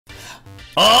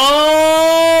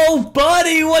Oh,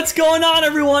 buddy, what's going on,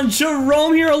 everyone?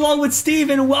 Jerome here along with Steve,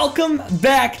 and welcome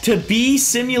back to Bee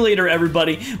Simulator,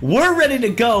 everybody. We're ready to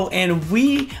go, and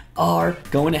we are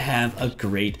going to have a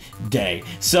great day.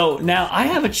 So now I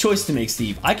have a choice to make,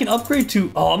 Steve. I can upgrade to,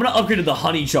 I'm going to upgrade to the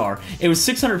honey jar. It was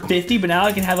 650, but now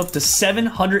I can have up to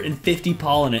 750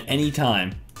 pollen at any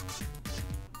time.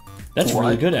 That's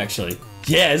really good, actually.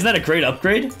 Yeah, isn't that a great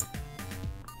upgrade?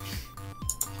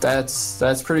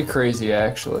 That's pretty crazy,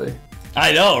 actually.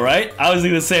 I know, right? I was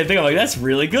thinking the same thing. I'm like, that's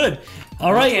really good.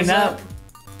 All right, and now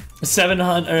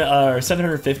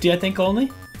 750, I think,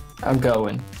 only. I'm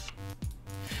going.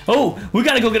 Oh, we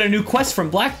gotta go get a new quest from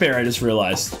Black Bear. I just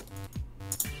realized.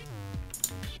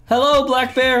 Hello,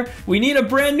 Black Bear. We need a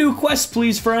brand new quest,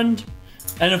 please, friend.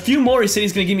 And a few more. He said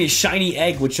he's gonna give me a shiny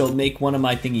egg, which will make one of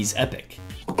my thingies epic.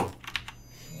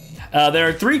 There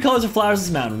are 3 colors of flowers in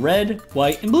this mountain: red,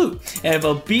 white, and blue. And if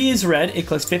a bee is red, it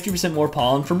collects 50% more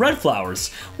pollen from red flowers.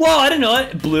 Whoa, I didn't know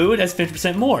it. Blue, it has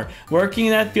 50% more. Working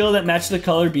in that field that matches the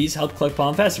color bees help collect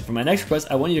pollen faster. For my next request,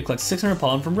 I want you to collect 600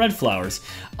 pollen from red flowers.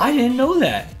 I didn't know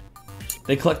that.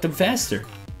 They collect them faster.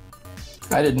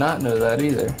 I did not know that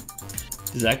either.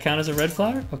 Does that count as a red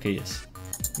flower? Okay, yes.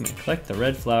 I'm gonna collect the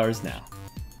red flowers now.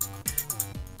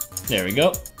 There we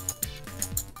go.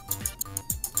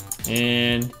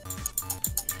 And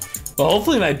well,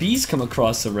 hopefully my bees come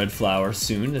across a red flower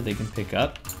soon that they can pick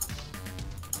up.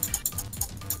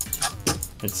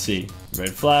 Let's see, red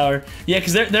flower. Yeah,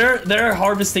 because they're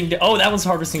harvesting. Oh, that one's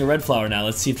harvesting a red flower now.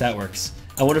 Let's see if that works.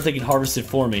 I wonder if they can harvest it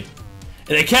for me.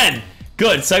 And they can.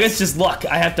 Good. So I guess just luck.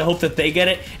 I have to hope that they get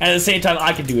it, and at the same time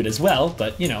I can do it as well.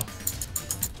 But you know.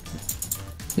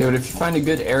 Yeah, but if you find a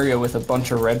good area with a bunch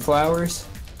of red flowers.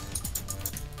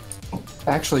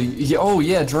 Actually, oh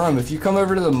yeah, Jerome, if you come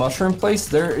over to the mushroom place,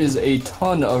 there is a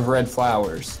ton of red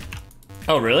flowers.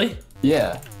 Oh, really?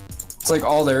 Yeah. It's like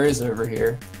all there is over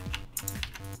here.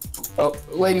 Oh,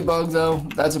 ladybug though,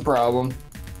 that's a problem.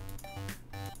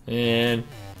 And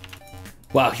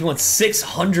wow, he wants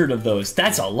 600 of those.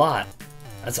 That's a lot.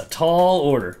 That's a tall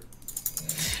order.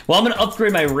 Well, I'm gonna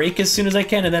upgrade my rake as soon as I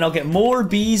can, and then I'll get more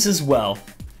bees as well.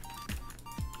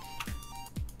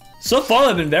 So far,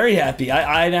 I've been very happy.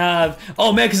 I have,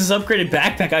 oh man, because this upgraded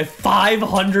backpack, I have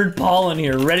 500 pollen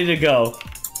here, ready to go.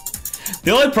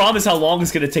 The only problem is how long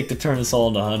it's going to take to turn this all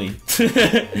into honey.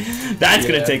 That's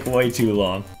going to take way too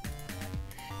long.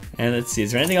 And let's see,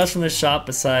 is there anything else from the shop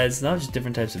besides, no, just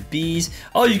different types of bees.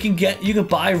 Oh, you can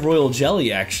buy royal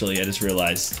jelly, actually, I just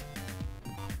realized.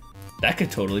 That could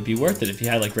totally be worth it if you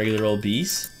had like regular old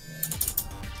bees.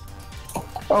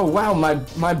 Oh wow,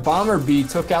 my bomber bee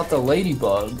took out the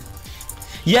ladybug.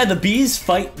 Yeah, the bees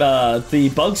fight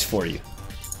the bugs for you.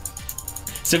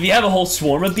 So if you have a whole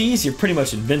swarm of bees, you're pretty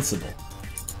much invincible.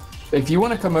 If you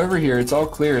want to come over here, it's all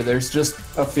clear. There's just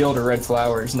a field of red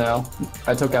flowers now.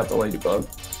 I took out the ladybug.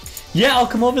 Yeah, I'll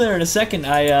come over there in a second.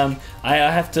 I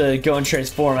have to go and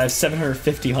transform. I have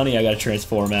 750 honey I gotta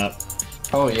transform out.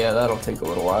 Oh yeah, that'll take a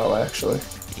little while, actually.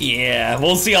 Yeah,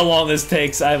 we'll see how long this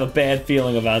takes. I have a bad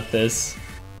feeling about this.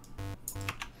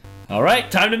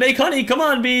 Alright, time to make honey. Come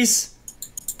on, bees.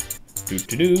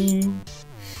 Doo-doo-doo.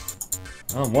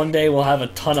 Oh, one day we'll have a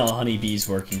ton of honeybees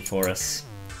working for us.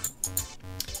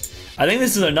 I think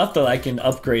this is enough that I can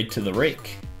upgrade to the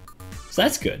rake. So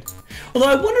that's good. Although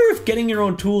I wonder if getting your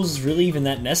own tools is really even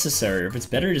that necessary, or if it's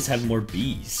better to just have more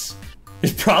bees.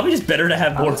 It's probably just better to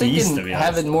have more bees, to be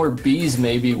honest. Having more bees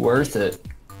may be worth it.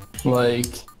 Like...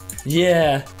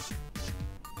 Yeah.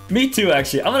 Me too,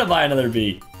 actually. I'm gonna buy another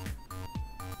bee.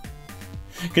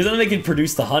 Because then they can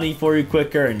produce the honey for you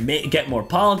quicker and get more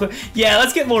pollen quicker. Yeah,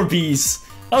 let's get more bees.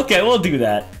 Okay, we'll do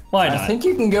that. Why not? I think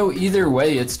you can go either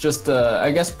way. It's just, I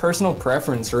guess, personal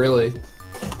preference, really.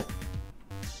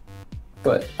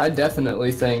 But I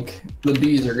definitely think the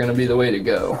bees are going to be the way to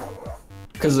go.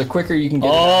 Because the quicker you can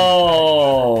get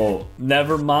Oh,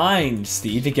 never mind,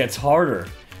 Steve. It gets harder.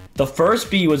 The first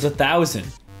bee was 1,000.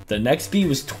 The next bee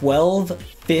was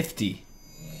 1,250.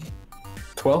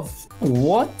 12?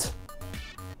 What?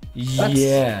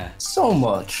 Yeah. That's so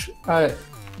much.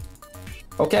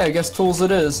 Okay, I guess tools it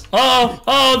is.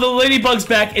 Oh, the ladybug's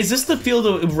back. Is this the field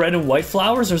of red and white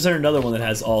flowers, or is there another one that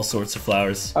has all sorts of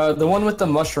flowers? The one with the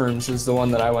mushrooms is the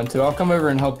one that I went to. I'll come over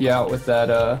and help you out with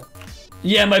that,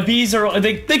 Yeah, my bees are...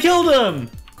 They killed him!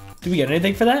 Did we get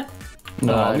anything for that?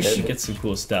 No, we should get some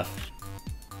cool stuff.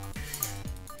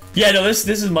 Yeah, no, this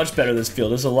is much better, this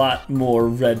field. There's a lot more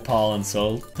red pollen,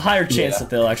 so higher chance that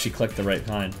they'll actually collect the right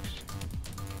kind.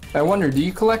 I wonder, do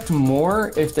you collect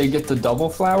more if they get the double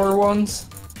flower ones?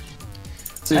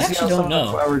 So you I see actually how don't some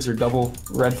know. flowers are double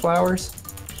red flowers?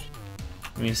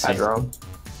 Let me see. Hi, Jerome.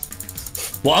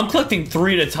 Well, I'm collecting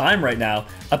 3 at a time right now.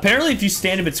 Apparently, if you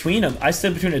stand in between them, I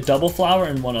stand between a double flower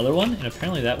and one other one, and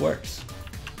apparently that works.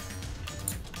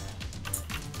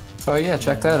 Oh yeah,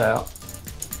 check that out.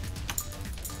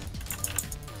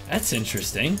 That's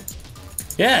interesting.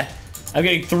 Yeah, I'm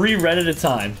getting 3 red at a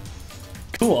time.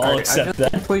 Cool, I'll accept I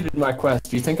that. completed my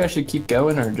quest. Do you think I should keep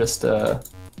going or just go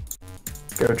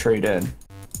trade in?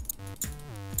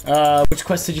 Which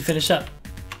quest did you finish up?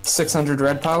 600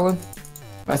 red pollen.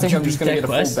 I think I'm just gonna get a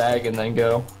full bag and then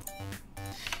go.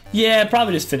 Yeah,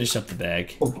 probably just finish up the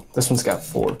bag. Oh, this one's got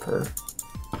 4 per.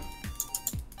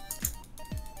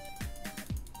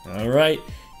 All right,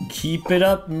 keep it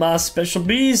up, my special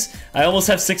bees. I almost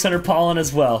have 600 pollen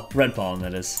as well. Red pollen,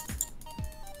 that is.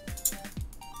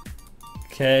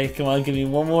 Okay, come on, give me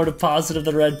one more deposit of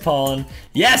the red pollen.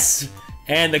 Yes!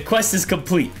 And the quest is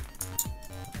complete.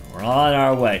 We're on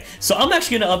our way. So I'm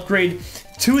actually going to upgrade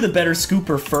to the better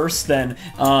scooper first then,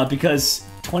 because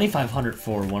 2,500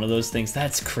 for one of those things,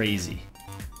 that's crazy.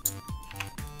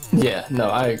 Yeah, no,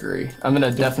 I agree. I'm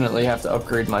gonna definitely have to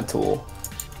upgrade my tool.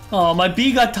 Oh, my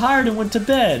bee got tired and went to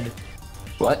bed.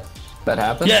 What? That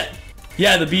happened?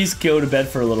 Yeah, the bees go to bed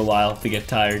for a little while if they get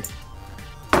tired.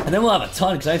 And then we'll have a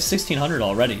ton, because I have 1,600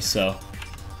 already, so...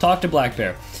 Talk to Black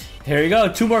Bear. Here you go,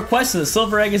 2 more quests and the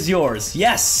silver egg is yours.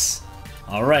 Yes!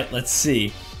 Alright, let's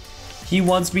see. He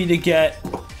wants me to get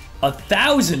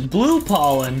 1,000 blue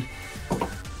pollen.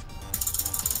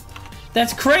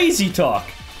 That's crazy talk.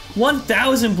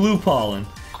 1,000 blue pollen.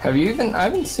 Have you even... I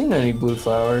haven't seen any blue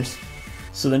flowers.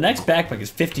 So the next backpack is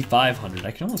 5,500.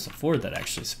 I can almost afford that,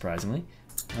 actually, surprisingly.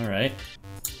 Alright.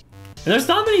 There's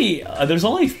not many... there's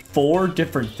only 4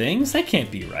 different things? That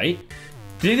can't be right.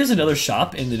 Do you think there's another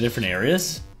shop in the different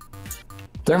areas?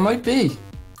 There might be.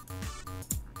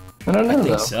 I don't know, I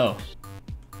think though. so.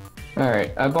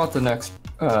 Alright, I bought the next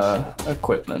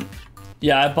equipment.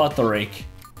 Yeah, I bought the rake.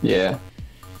 Yeah.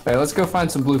 Alright, let's go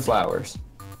find some blue flowers.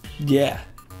 Yeah.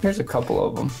 Here's a couple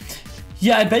of them.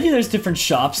 Yeah, I bet you there's different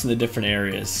shops in the different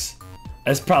areas.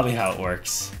 That's probably how it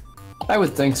works. I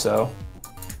would think so.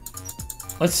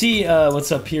 Let's see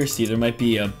what's up here, Steve. There might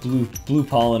be a blue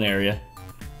pollen area.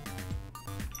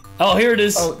 Oh, here it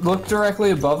is. Oh, look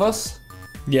directly above us.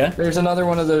 Yeah. There's another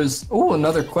one of those. Oh,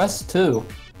 another quest too.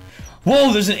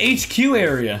 Whoa, there's an HQ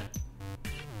area.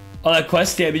 Oh, that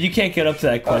quest area, but you can't get up to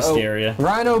that quest area.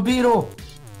 Rhino beetle.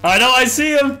 I know, I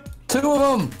see him. 2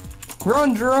 of them.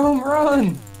 Run, Jerome,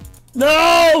 run.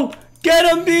 No! Get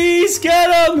him, bees!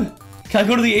 Get him! Can I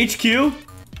go to the HQ?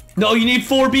 No, you need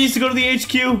 4 bees to go to the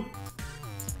HQ.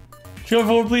 Show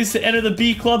 4 bees to enter the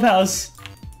bee clubhouse.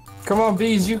 Come on,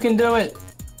 bees, you can do it.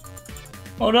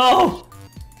 Oh no!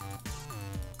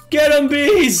 Get him,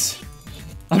 bees!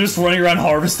 I'm just running around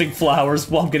harvesting flowers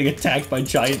while I'm getting attacked by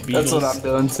giant beetles. That's what I'm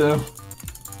doing too.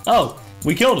 Oh,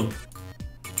 we killed him.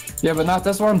 Yeah, but not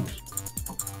this one.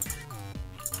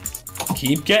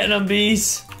 Keep getting them,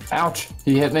 bees. Ouch,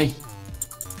 he hit me.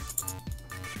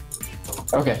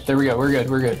 Okay, there we go, we're good,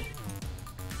 we're good.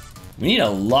 We need a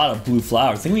lot of blue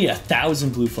flowers. I think we need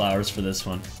 1,000 blue flowers for this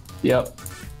one. Yep.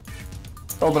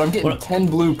 Oh, but I'm getting 10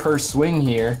 blue per swing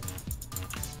here.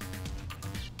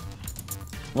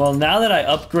 Well, now that I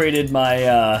upgraded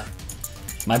my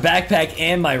my backpack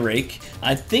and my rake,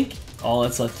 I think all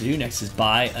that's left to do next is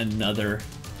buy another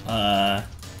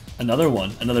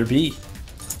another bee.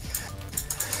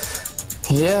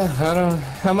 Yeah, I don't.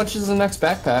 How much is the next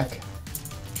backpack?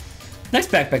 Next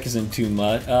backpack isn't too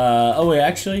much. Oh wait,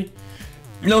 actually,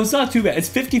 no, it's not too bad. It's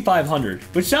 5,500,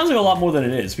 which sounds like a lot more than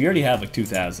it is. We already have like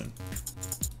 2,000.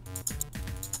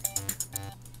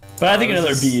 But I think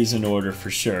another bee is in order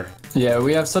for sure. Yeah,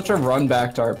 we have such a run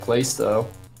back to our place though.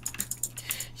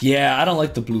 Yeah, I don't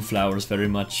like the blue flowers very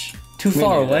much. Too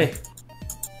far away.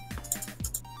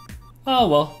 Oh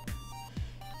well.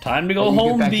 Time to go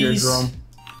home, bees.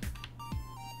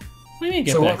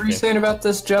 So what were you saying about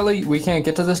this jelly? We can't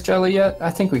get to this jelly yet? I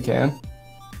think we can.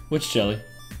 Which jelly?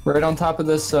 Right on top of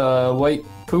this white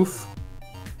poof.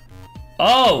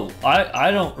 Oh,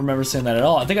 I don't remember saying that at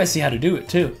all. I think I see how to do it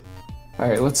too.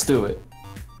 Alright, let's do it.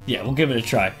 Yeah, we'll give it a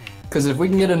try. Because if we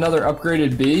can get another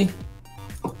upgraded bee...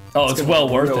 Oh, it's well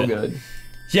worth it. Good.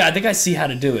 Yeah, I think I see how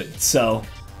to do it. So,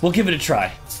 we'll give it a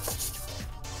try.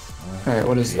 Alright,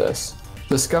 what is this?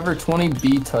 Discover 20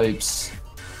 bee types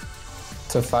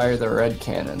to fire the red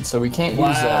cannon. So we can't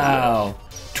use that yet. Wow.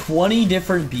 20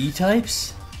 different bee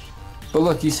types? But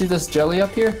look, you see this jelly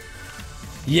up here?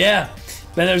 Yeah.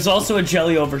 And there's also a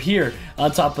jelly over here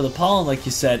on top of the pollen, like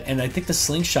you said, and I think the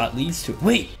slingshot leads to it.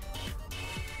 Wait!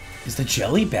 Is the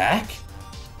jelly back?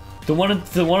 The one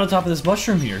on top of this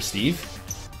mushroom here, Steve.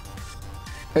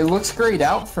 It looks grayed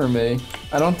out for me.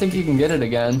 I don't think you can get it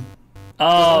again.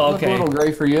 Oh, okay. Look a little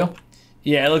gray for you.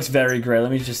 Yeah, it looks very gray.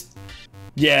 Let me just...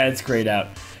 Yeah, it's grayed out.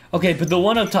 Okay, but the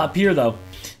one up top here, though,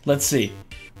 let's see.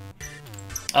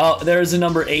 Oh, there's a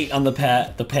number 8 on the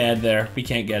pad there. We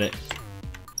can't get it.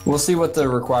 We'll see what the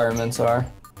requirements are.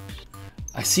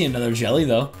 I see another jelly,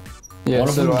 though. Yeah, I wonder if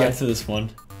we so can do I. get to this one.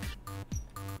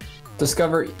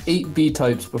 Discover 8 bee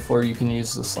types before you can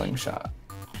use the slingshot.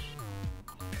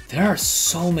 There are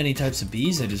so many types of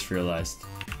bees, I just realized.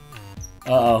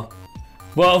 Uh-oh.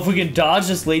 Well, if we can dodge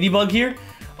this ladybug here...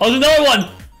 Oh, there's another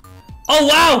one! Oh,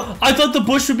 wow! I thought the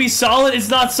bush would be solid. It's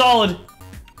not solid.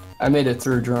 I made it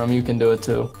through, Jerome. You can do it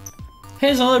too. Hey,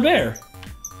 there's another bear.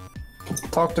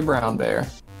 Talk to Brown Bear.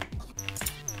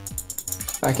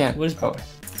 I can't... What is... Oh.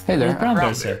 Hey there. Brown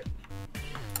Bear say?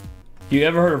 You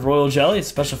ever heard of royal jelly? It's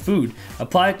special food.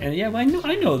 Apply it, and yeah, I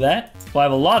know that. Well, I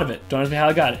have a lot of it. Don't ask me how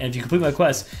I got it. And if you complete my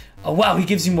quest... Oh, wow, he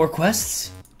gives you more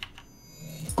quests?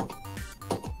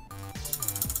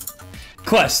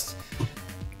 Quest.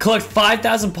 Collect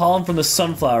 5,000 pollen from the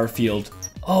sunflower field.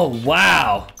 Oh,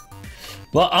 wow.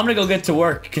 Well, I'm gonna go get to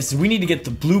work because we need to get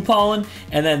the blue pollen,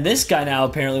 and then this guy now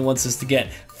apparently wants us to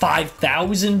get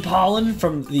 5,000 pollen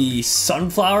from the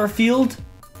sunflower field.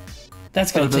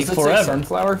 That's gonna take forever. Does it say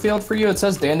sunflower field for you? It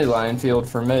says dandelion field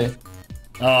for me.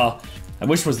 I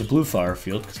wish it was the blue flower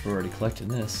field because we're already collecting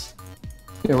this.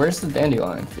 Yeah, where's the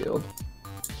dandelion field?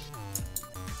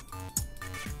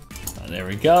 Oh, there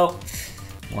we go.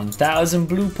 1,000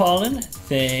 blue pollen.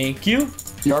 Thank you.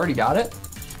 You already got it?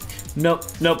 Nope,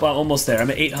 I'm almost there. I'm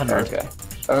at 800.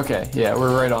 Okay, yeah,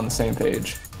 we're right on the same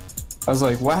page. I was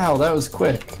like, wow, that was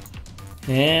quick.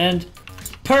 And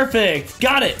perfect,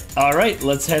 got it. All right,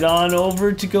 let's head on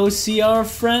over to go see our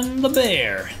friend the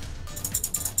bear.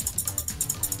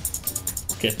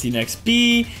 Get the next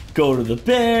bee, go to the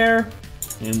bear,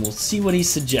 and we'll see what he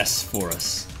suggests for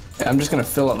us. Yeah, I'm just gonna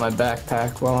fill up my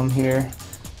backpack while I'm here.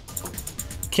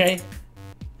 Okay,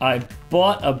 I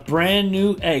bought a brand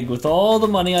new egg with all the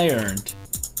money I earned.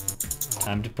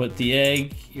 Time to put the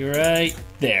egg right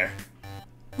there.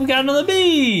 We got another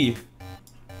bee!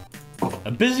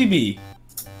 A busy bee.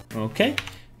 Okay,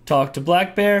 talk to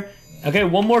Black Bear. Okay,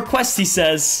 one more quest, he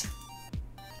says.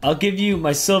 I'll give you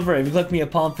my silver if you collect me a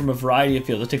pollen from a variety of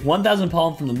fields. I'll take 1,000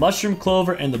 pollen from the mushroom,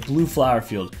 clover, and the blue flower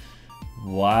field.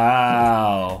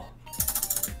 Wow.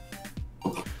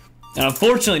 And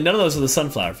unfortunately, none of those are the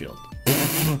sunflower field.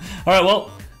 Alright, well,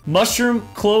 mushroom,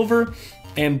 clover,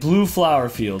 and blue flower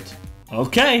field.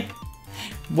 Okay.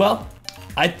 Well,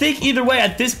 I think either way,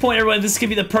 at this point, everyone, this is going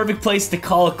to be the perfect place to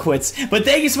call it quits. But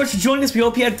thank you so much for joining us. We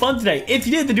hope you had fun today. If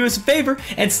you did, then do us a favor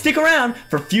and stick around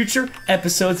for future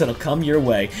episodes that'll come your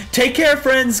way. Take care,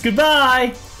 friends.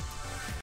 Goodbye.